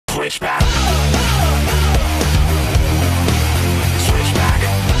Switchback. Switchback.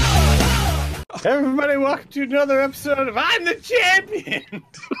 Everybody, welcome to another episode of I'm the Champion!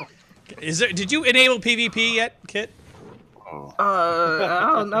 Did you enable PvP yet, Kit? I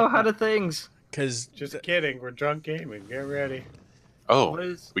don't know how to things. Because Just kidding, we're drunk gaming. Get ready. Oh,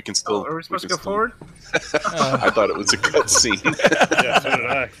 Is, we can still. are we supposed to go forward? I thought it was a cutscene. Yeah, so did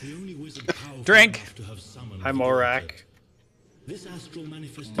I. Drink. Hi, Morak. This astral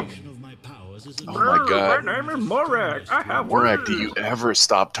manifestation of my powers is Oh my God. My name is Morak. I have Morak, do words. you ever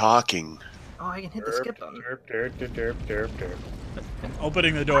stop talking? Oh, I can hit the skip button. Derp, derp, derp, derp, derp.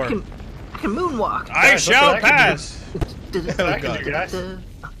 Opening the door. I can moonwalk. I Guys, look shall what I can pass. I can do, guys.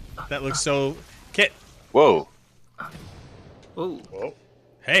 That looks so. Kit. Whoa. Ooh, Whoa.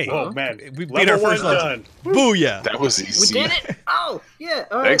 Hey. Oh, man. We beat Level our first one level. done. Booyah. That was we easy. did it! Oh, yeah.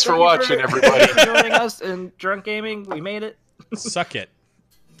 All right, Thanks for thank you watching, everybody. for joining us in Drunk Gaming. We made it. Suck it.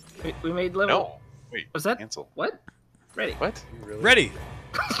 We made level. No. Wait. Was that Cancel. what? Ready? What? Ready.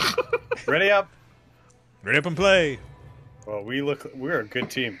 Ready up? Ready up and play. Well, we're a good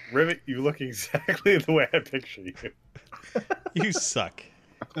team. Rivet, you look exactly the way I picture you. You suck.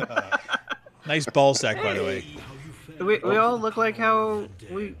 Nice ball sack, by the way. We all look like how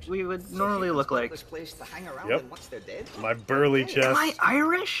we would normally look like. Place to hang around Yep. and watch their dead. My burly Am chest. I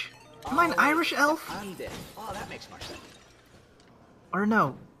Irish? Am I an Irish elf? I'm dead. Oh, that makes more sense. Or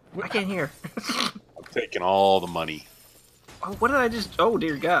no? I can't hear. I'm taking all the money. Oh, what did I just? Oh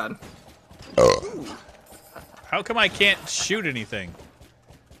dear God! How come I can't shoot anything?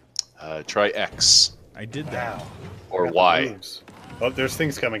 Try X I did that. Wow. or Got the Y. moves. Oh, there's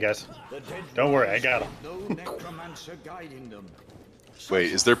things coming, guys. Don't worry, I got them. No necromancer guiding them.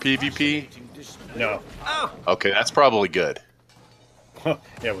 Wait, is there PvP? No. Oh, Okay, that's probably good.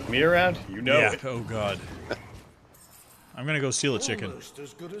 Yeah, with me around, you know Yeah. it. Oh, God. I'm going to go steal a chicken. Almost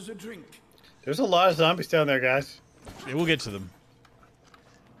as good as a drink. There's a lot of zombies down there, guys. Yeah, we'll get to them.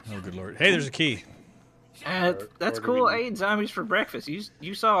 Oh, good Lord. Hey, there's a key. that's or do cool. we- I ate zombies for breakfast.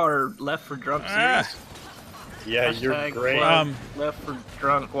 You saw our Left for Drunk Ah. series. Yeah, you're Hashtag great. club Left for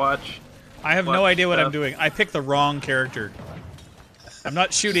Drunk watch. I have no What idea what I'm stuff? doing. I picked the wrong character. I'm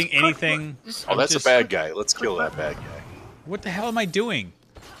not shooting anything. Oh, that's just- a bad guy. Let's kill that bad guy. What the hell am I doing?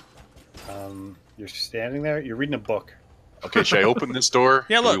 You're standing there. You're reading a book. Okay, should I open this door?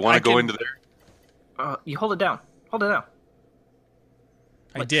 Yeah, Do look, we want I to go can- into there? You hold it down. Hold it down.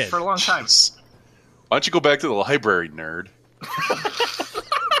 I Like, did. for a long time. Jeez. Why don't you go back to the library, nerd?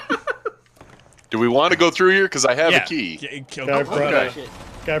 Do we want to go through here? Because I have Yeah. a key. Yeah, Guy, oh, brought okay.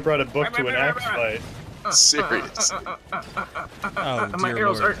 guy brought a book to an axe fight. Serious. oh, My dear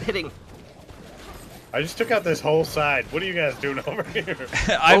arrows Lord. aren't hitting. I just took out this whole side. What are you guys doing over here?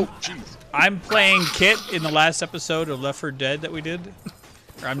 I'm, Oh, jeez. I'm playing Kit in the last episode of Left 4 Dead that we did.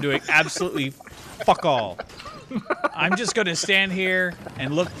 Where I'm doing absolutely fuck all. I'm just going to stand here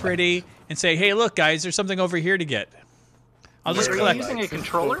and look pretty and say, hey, look, guys, there's something over here to get. I'll just Are you collect. using a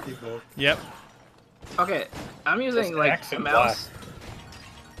controller? Yep. Okay, I'm using Just like X a and mouse.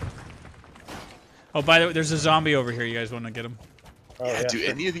 Oh, by the way, there's a zombie over here. You guys want to get him? Oh, Yeah, do sure.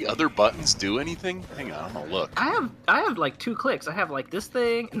 any of the other buttons do anything? Hang on, I'm gonna look. I have like 2 clicks. I have like this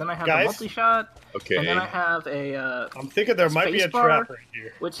thing, and then I have Guys? the multi-shot, Okay. and then I have a I'm thinking there might be a Spacebar. trap right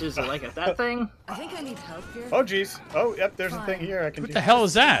here. which is like that thing. I think I need help here. Oh, jeez. Oh, yep, there's a thing here I can What do. the hell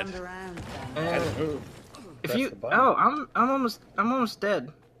is that? Stand around then. I And didn't move. if Press you, the button. oh, I'm almost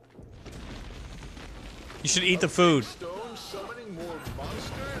dead. You should eat the food.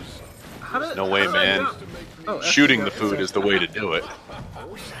 How did, No way, how did I man. go? Oh, F Shooting to the go. food is the way to do it.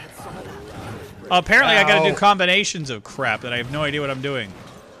 Apparently, I got to do Ow. combinations of crap that I have no idea what I'm doing.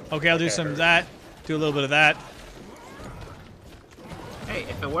 Okay, I'll do some of that. Do a little bit of that. Hey,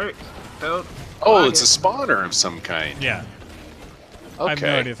 if it works, don't. Oh, flag it's a it. spawner of some kind. Yeah. I have no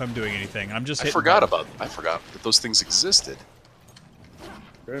Okay. idea if I'm doing anything. I'm just I hitting forgot buttons. I forgot that those things existed.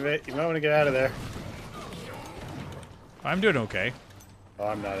 Rivet, you might want to get out of there. I'm doing okay. Oh,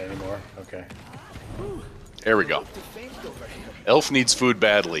 I'm not anymore. Okay. There we go. Elf needs food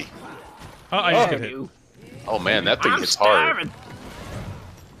badly. Oh, I just Oh. got hit. Oh man, that thing I'm hits hard. starving.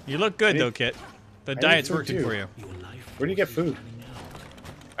 You look good, I though, need- Kit. The I need diet's food, working too. for you. Where do you get food?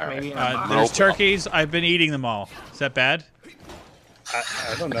 All right. Maybe I'm gonna There's open up. turkeys. I've been eating them all. Is that bad?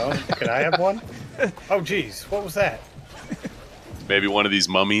 I don't know. Can I have one? Oh, jeez. What was that? Maybe one of these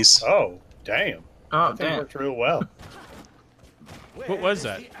mummies. Oh, damn. Oh, That thing damn. worked real well. What was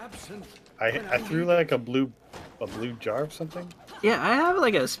that? I threw like a blue jar of something. Yeah, I have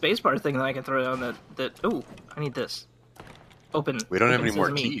like a spacebar thing that I can throw down that. Oh, I need this. Open. We don't have open any more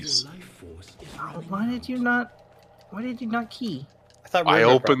sesame. keys. Oh, why did you not key? I thought we I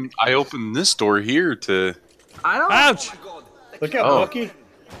were opened this door here to I don't. Ouch! Look out, Oh. Bucky.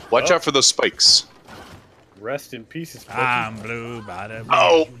 watch out for those spikes. Rest in pieces, Bucky. I'm blue by the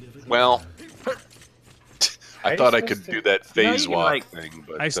Oh, well. How I you thought I supposed could to- do that No, you phase can, walk like- thing,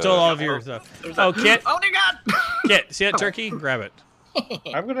 but I stole all of your stuff. Oh, Kit, Oh dear God! Kit, see that turkey? Grab it.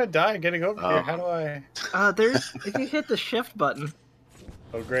 I'm gonna die getting over here. How do I? There's if you hit the shift button.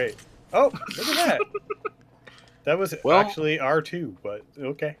 Oh, great. Oh, look at that. That was Well- actually R2, but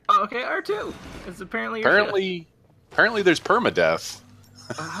okay. Oh, okay, R2. It's apparently your apparently there's permadeath.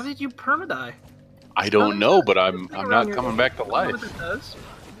 shift. How did you permadie? I don't know, but I'm Think not around your- coming back to I don't know life. what that does.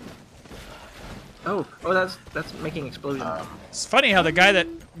 Oh, that's making explosion. It's funny how the guy that...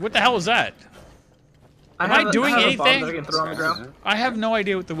 What the hell was that? am I doing have a bomb anything? that I can throw on the ground. I have no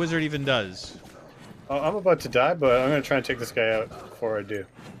idea what the wizard even does. Oh, I'm about to die, but I'm gonna try and take this guy out before I do.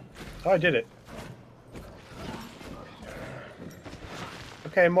 Oh, I did it.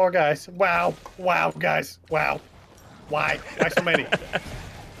 Okay, more guys. Wow. Wow, guys. Wow. Why? Why so many?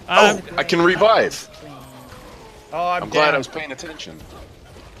 Oh, I can revive. Oh, I'm I'm glad down. I was paying attention.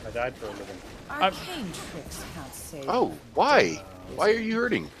 I died for a living. Arcane tricks can't save. Oh, why? Why are you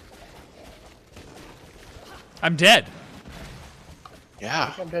hurting? I'm dead.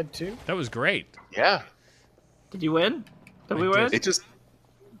 Yeah, I'm dead too. That was great. yeah. Did you win? Did we I win? did. It just.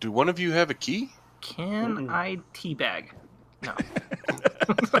 Do one of you have a key? Can I teabag? No.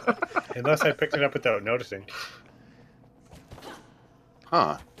 Unless I picked it up without noticing.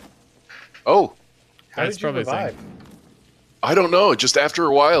 Huh. Oh, How That's did you probably a thing. revive? I don't know. Just after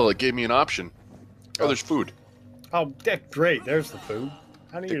a while, it gave me an option. Oh, there's food. Oh, great. There's the food.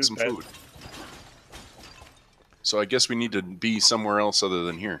 How do you Take some food. So I guess we need to be somewhere else other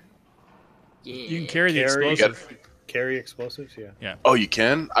than here. Yeah. You can carry the Carry- explosive. Carry explosives? Yeah. Oh, you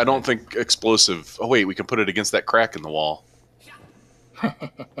can? I don't think explosive. Oh, wait, we can put it against that crack in the wall.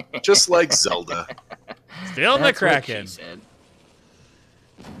 Just like Zelda. Still the That's what Kraken. she said.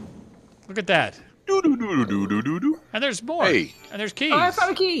 Look at that. Do-do-do-do-do-do-do. And there's more. Hey. And there's keys. Oh, I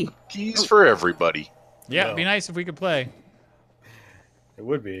found a key. Keys for everybody. Yeah, No. it'd be nice if we could play. It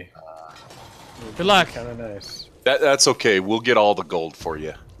would be. Good luck. Kind of nice. That's okay. We'll get all the gold for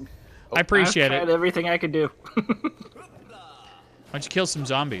you. I appreciate I've it. tried everything I could do. Why don't you kill some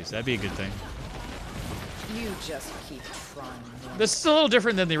zombies? That'd be a good thing. You just keep trying. Norman. This is a little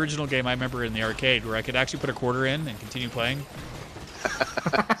different than the original game I remember in the arcade, where I could actually put a quarter in and continue playing.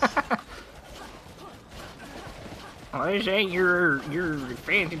 Well, this ain't your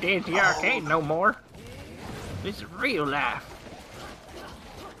fancy dancy arcade no more. This is real life.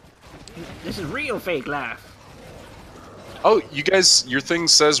 This is real fake life. Oh, you guys, your thing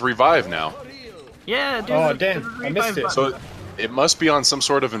says revive now. Yeah, dude. Oh, damn. I missed it. So it must be on some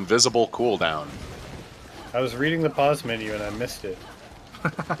sort of invisible cooldown. I was reading the pause menu and I missed it.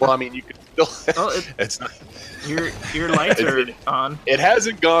 Well, I mean, you could still. Oh, it's not. your lights are on. It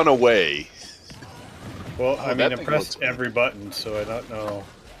hasn't gone away. Well, I mean, that I thing pressed looks- every button, so I don't know.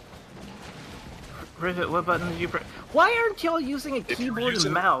 Rivet, what button did you press? Why aren't y'all using a you're keyboard using-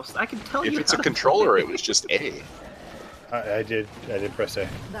 and mouse? I can tell If you. it's a how to controller, play. it was just A. I did press A.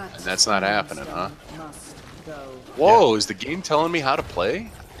 That And that's not happening, huh? must go. Whoa, is the game telling me how to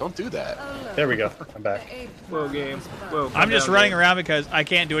play? Don't do that. There we go. I'm back. Whoa, game. Whoa. I'm just running around because I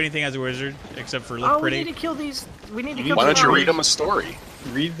can't do anything as a wizard except for look Oh, we pretty. need to kill these. We need to kill. Why don't you these read them a story?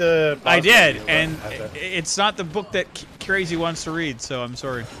 Read the. I pause did, menu, and have that. it's not the book that Crazy wants to read, so I'm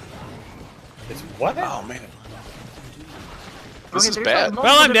sorry. It's what? Oh man, this is there's bad. Like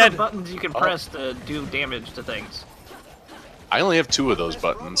Well, I'm multiple dead. different buttons you can press to do damage to things. I only have 2 of those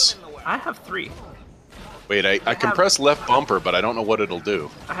buttons. I have 3. Wait, I can press left bumper, but I don't know what it'll do.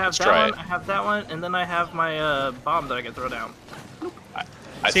 I have Let's that try one. it. I have that one, and then I have my bomb that I can throw down.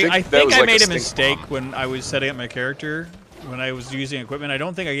 See, I that think was I like made a stink mistake bomb. when I was setting up my character, when I was using equipment. I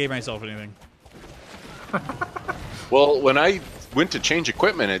don't think I gave myself anything. Well, when I went to change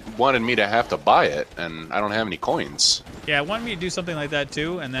equipment, it wanted me to have to buy it, and I don't have any coins. Yeah, it wanted me to do something like that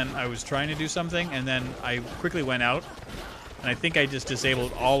too, and then I was trying to do something, and then I quickly went out, and I think I just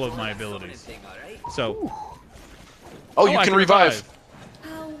disabled all of my abilities. So, Oh, I you can revive.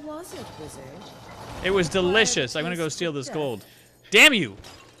 How was it, wizard? It was delicious. I'm gonna go steal this gold. Damn you!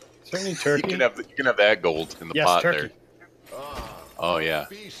 Is there any You turkey? can have that gold in the Yes, pot turkey. there. Oh yeah,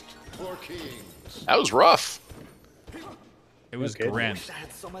 Feast for kings. that was rough. It was Okay. grand. I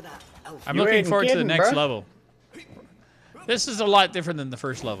had some of that elf. I'm You looking ain't forward to the kidding, next bruh. level. This is a lot different than the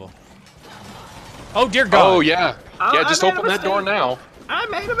first level. Oh dear God! Oh yeah, Oh, yeah. I Just made a open that door mistake. now. I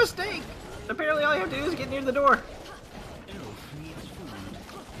made a mistake. Apparently, all you have to do is get near the door.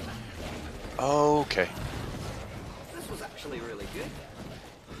 Okay. This was actually really good.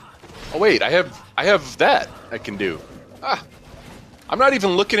 Oh wait, I have that I can do. Ah, I'm not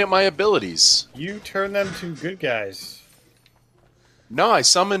even looking at my abilities. You turn them to good guys. No, I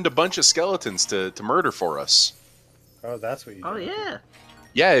summoned a bunch of skeletons to murder for us. Oh, that's what you do. Oh yeah.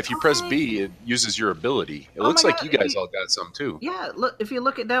 Yeah, if you press B, it uses your ability. It Oh looks my like God, you guys you- all got some too. Yeah. Look, if you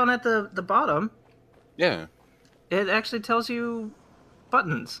look it down at the bottom, Yeah, it actually tells you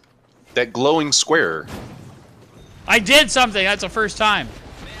buttons. that glowing square. I did something. That's the first time.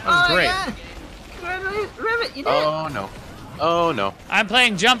 That was great. Yeah. Congratulations, Rivet, you did. Oh no. Oh no. I'm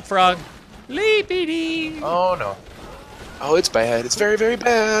playing Jump Frog. Leapy dee. Oh no. Oh, it's bad. It's very, very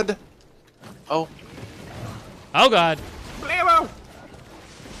bad. Oh. Oh God. Blammo!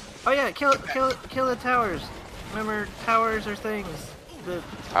 Oh yeah, kill the towers. Remember, towers are things. The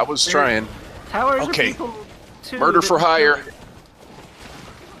I was trying. towers Okay. are people too. Murder that- for hire.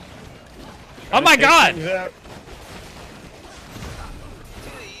 Oh my God. Yeah.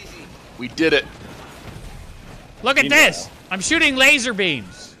 We did it. Look at this. I'm shooting laser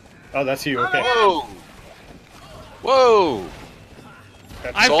beams. Oh, that's you. Okay. Whoa. Whoa.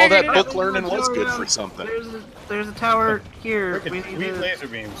 I So all figured that it out. book learning was good for something. There's a tower here. We Freaking need sweet to laser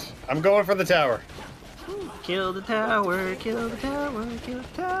beams. I'm going for the tower. kill the tower. Kill the tower. Kill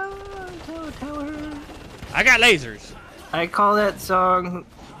the tower. Kill the tower. I got lasers. I call that song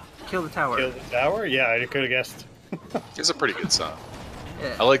 "Kill the Tower." Kill the tower? Yeah, I could have guessed. It's a pretty good song.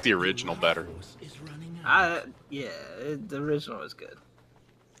 Yeah. I like the original better. Yeah, the original was good.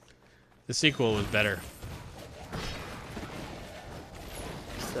 The sequel was better.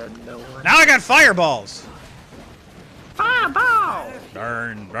 Said no one. Now I got fireballs. Fireball!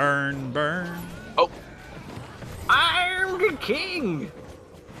 Burn, burn, burn. Oh, I'm the king.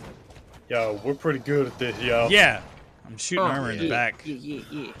 Yo, we're pretty good at this, yo. Yeah. I'm shooting armor in the yeah, back.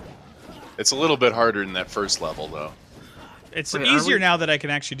 Yeah. it's a little bit harder than that first level, though. It's Wait, are easier we- now that I can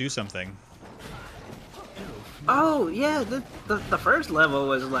actually do something. Oh yeah, the first level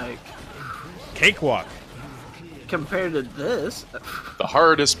was like Cakewalk. compared to this. The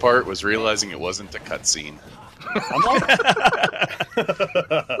hardest part was realizing it wasn't a cutscene.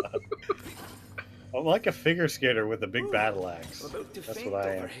 I'm like a figure skater with a big battle axe. About to That's faint what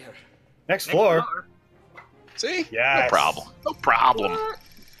I over am. here. Next floor. See? Yes. No problem. No problem.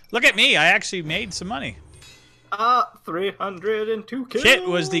 Look at me. I actually made some money. 302 kills. Kit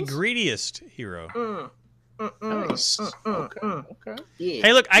was the greediest hero. Nice. Okay. Yeah.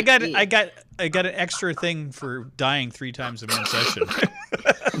 Hey, look, I got an extra thing for dying 3 times in one session.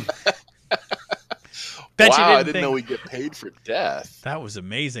 Bet you Wow, I didn't didn't think know we get paid for death. that was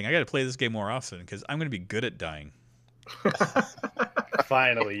amazing. I got to play this game more often because I'm going to be good at dying.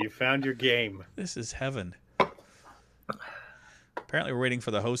 Finally, you found your game. This is heaven. Apparently, we're waiting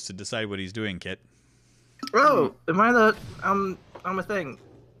for the host to decide what he's doing, Kit. Oh, am I the I'm a thing.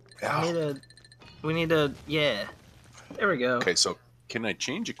 Yeah. We need to yeah. There we go. Okay, so can I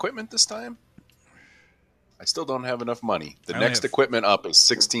change equipment this time? I still don't have enough money. The I only next have- equipment up is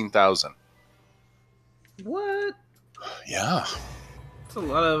 16,000. What? Yeah. That's a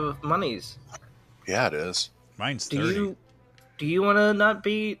lot of monies. Yeah, it is. Mine's Do 30. you want to not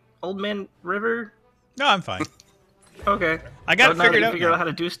be Old Man River? No, I'm fine. Okay. I got it now that figured you out figured now. out how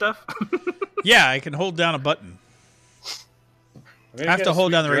to do stuff. Yeah, I can hold down a button. I'm I have get to a hold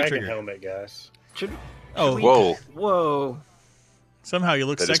sweet down the right dragon trigger. helmet, guys. Should, Oh, Whoa. whoa. somehow you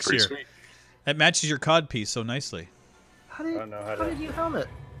look That is pretty sexier. sweet. That matches your cod piece so nicely. How did I don't know how how to- did you helmet?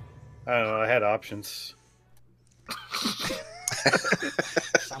 I don't know. I had options.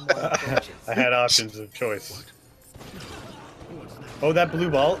 Someone approaches. I had options of choice. Oh, that blue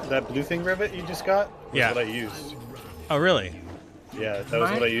ball, that blue thing, Rivet, you just got? Was Yeah. what I used. Oh, really? Yeah, that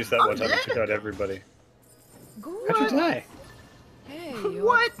was what I used that one time. I took out everybody. How'd you die? Hey, you're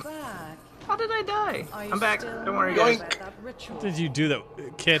What? back. How did I die? Are you I'm back. still Don't worry, mad guys. about that ritual? Did you do that,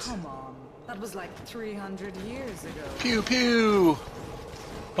 Kit? Come on. That was like 300 years ago. Pew pew.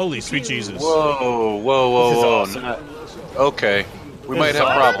 Holy sweet Jesus. Whoa, whoa, This is whoa, awesome. whoa. Okay. We might have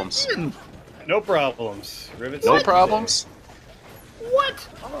problems. No problems. Rivet. No said problems? What?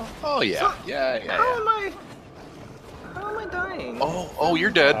 Oh, yeah. Yeah, yeah, How yeah. am I? How am I dying? Oh,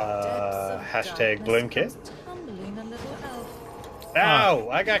 you're dead. Hashtag blame Kit. Tumbling a little elf. Ow!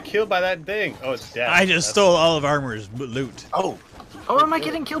 I got killed by that thing. Oh, it's death. I just stole all of Armor's loot. Oh, Oh, am I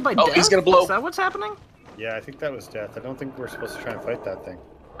getting killed by Oh, death? he's gonna blow. Is that what's happening? Yeah, I think that was death. I don't think we're supposed to try and fight that thing.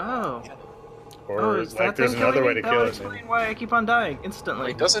 Oh. Or is like, that there's thing another killing way me? to That kill would it. explain why I keep on dying instantly.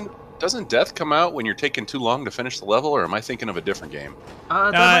 wait, doesn't death come out when you're taking too long to finish the level, or am I thinking of a different game?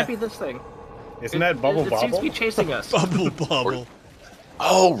 That might be this thing. Isn't that Bubble It seems to Bobble? be chasing us. Bubble bubble.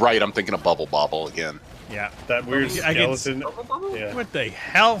 Oh, right, I'm thinking of Bubble Bobble again. Yeah. That weird I can- skeleton. Bubble, bubble. Yeah. What the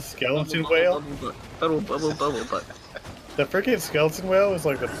hell? Skeleton whale. Bubble, bubble, bubble, butt. The freaking skeleton whale is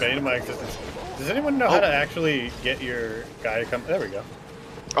like the bane of my existence. Does anyone know how to actually get your guy to come? There we go.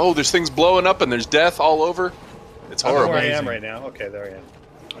 Oh, there's things blowing up and there's death all over. It's I know horrible. where I am right now. Okay, there I am.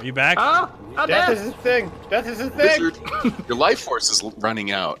 Are you back? Oh, Death is death. his thing. Death is his thing. Wizard, your life force is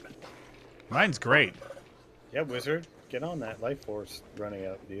running out. Mine's great. Yeah, wizard, get on that life force running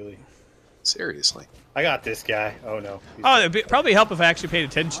out, Dealey. Seriously. I got this guy. Oh no. He's Oh, it'd probably help if I actually paid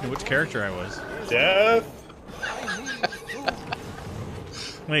attention to which character I was. Death.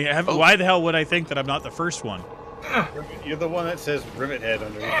 Like, why the hell would I think that I'm not the first one? You're the one that says rivet head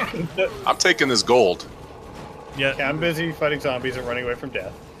underneath. I'm taking this gold. Yeah. Okay, I'm busy fighting zombies and running away from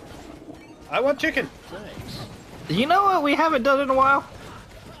death. I want chicken. You know what we haven't done in a while?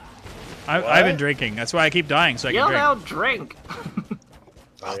 I've been What? drinking. That's why I keep dying, so I can Yell drink. out drink.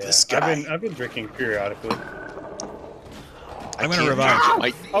 Oh, Yeah. this guy. I've been drinking periodically. I'm gonna can't revive. drink.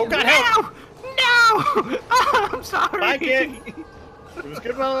 Might- Oh God, help! No! I'm sorry. Like it. It was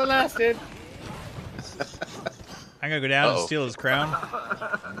good while it lasted. I'm gonna go down and Uh-oh. steal his crown.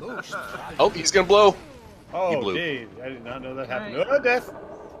 Oh, he's gonna blow. Oh, blew. geez, I did not know that happened. Right. Oh, death!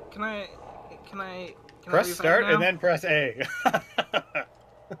 Can I Press revive start now? and then press A.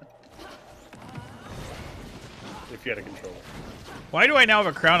 If you had a controller. Why do I now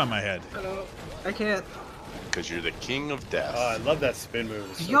have a crown on my head? I can't. Because you're the king of death. Oh, I love that spin move.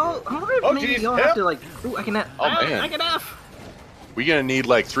 It's so Y'all, good. I wonder if Oh, maybe geez, y'all help. have to like. Ooh, I can F. Oh, man. I can F. We're gonna need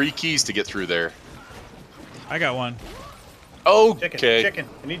like 3 keys to get through there. I got one. Chicken, Okay. chicken.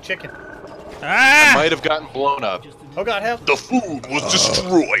 I need chicken. Ah! Might have gotten blown up. Oh God, help! The food was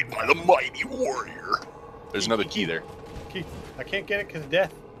destroyed by the mighty warrior. There's another key there. Key. I can't get it because of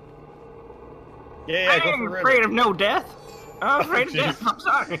death. Yeah, I go ain't for afraid rivet. of no death. I'm afraid of Jeez. death. I'm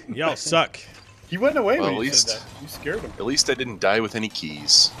sorry. Y'all suck. He went away Well, when at you least- said that. You scared him. At least I didn't die with any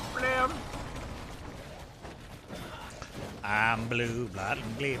keys. Damn. I'm blue, blah,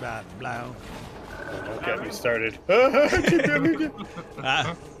 blah, blah, blah. Don't get me started. Keep going.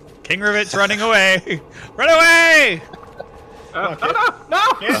 Ah, King Rivet's running away. Run away! on, kid. Oh no!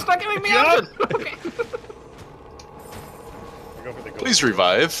 No! Yeah. Stop giving me Jump. options. Okay. I go for the gold. Please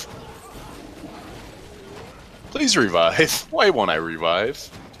revive. Please revive. Why won't I revive?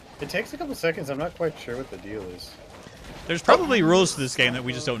 It takes a couple seconds. I'm not quite sure what the deal is. There's probably rules to this game that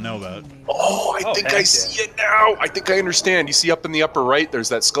we just don't know about. Oh, I Oh, think heck I yeah. see it now. I think I understand. You see up in the upper right, there's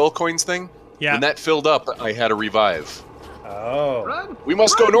that skull coins thing? Yeah. When that filled up, I had a revive. Oh. Run! We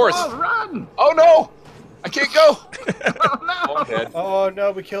must go Run, north. Paul, run! Oh no! I can't go! Oh no! Oh, dead. Oh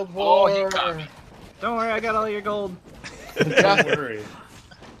no, we killed Oh, War. he got me. Don't worry, I got all your gold. Don't worry.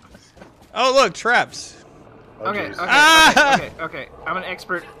 Oh, look, traps. Oh, Okay, geez. okay, Ah! okay. I'm an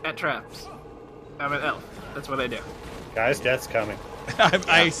expert at traps. I'm an elf. That's what I do. Guys, death's coming.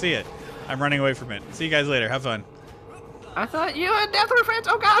 I see it. I'm running away from it. See you guys later. Have fun. I thought you and Death were friends.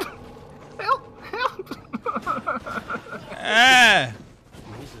 Oh God! Help! Help! Ah!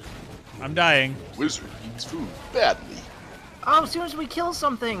 I'm dying. Wizard needs food badly. Oh, as soon as we kill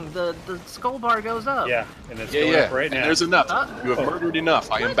something, the skull bar goes up. Yeah, and it's Yeah, going yeah. up right and now. there's enough. Huh? You have murdered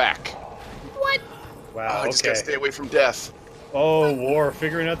enough. I am back. What? Wow, Oh, I just okay. gotta stay away from death. Oh, War,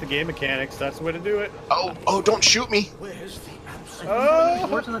 figuring out the game mechanics. That's the way to do it. Oh, don't shoot me. Where's the answer? Oh!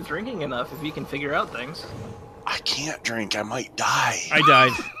 War's not drinking enough if you can figure out things. I can't drink. I might die. I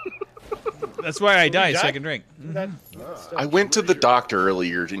died. That's why I died, so I died? can drink. That, I went to the doctor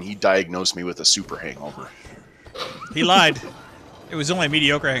earlier and he diagnosed me with a super hangover. He lied. It was only a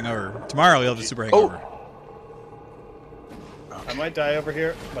mediocre hangover. Tomorrow he'll have a super hangover. I might die over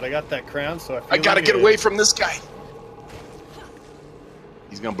here, but I got that crown, so I feel I gotta like get it. away from this guy.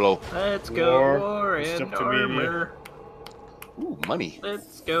 He's gonna blow. Let's go War, war it's in up to me and you. armor. Ooh, money.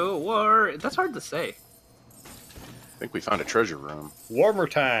 Let's go war. That's hard to say. I think we found a treasure room. Warmer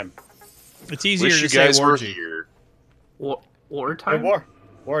time. It's easier Wish to you say guys were orgy. here. War Hey, time. War.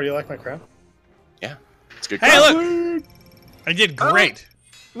 War, do you like my crown? Yeah, it's good. Hey, crown. look! I did great.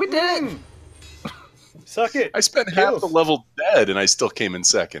 We did it. Suck it. I spent half Kills. the level dead and I still came in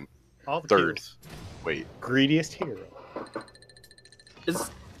second. All the third. kills. Wait. Greediest hero.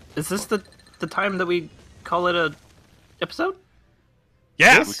 Is this the time that we call it a episode?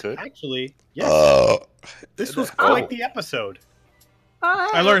 Yeah. This, we could. Actually, yes. This was Oh. quite the episode.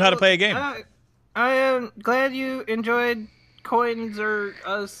 I learned how to play a game. I am glad you enjoyed Coins or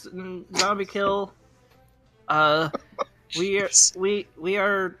Us and Zombie Kill. We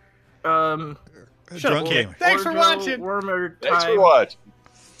are Drunk game. Thanks for watching. Warmer Thanks time. for watching.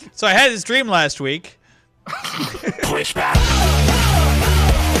 So I had this dream last week. Push back.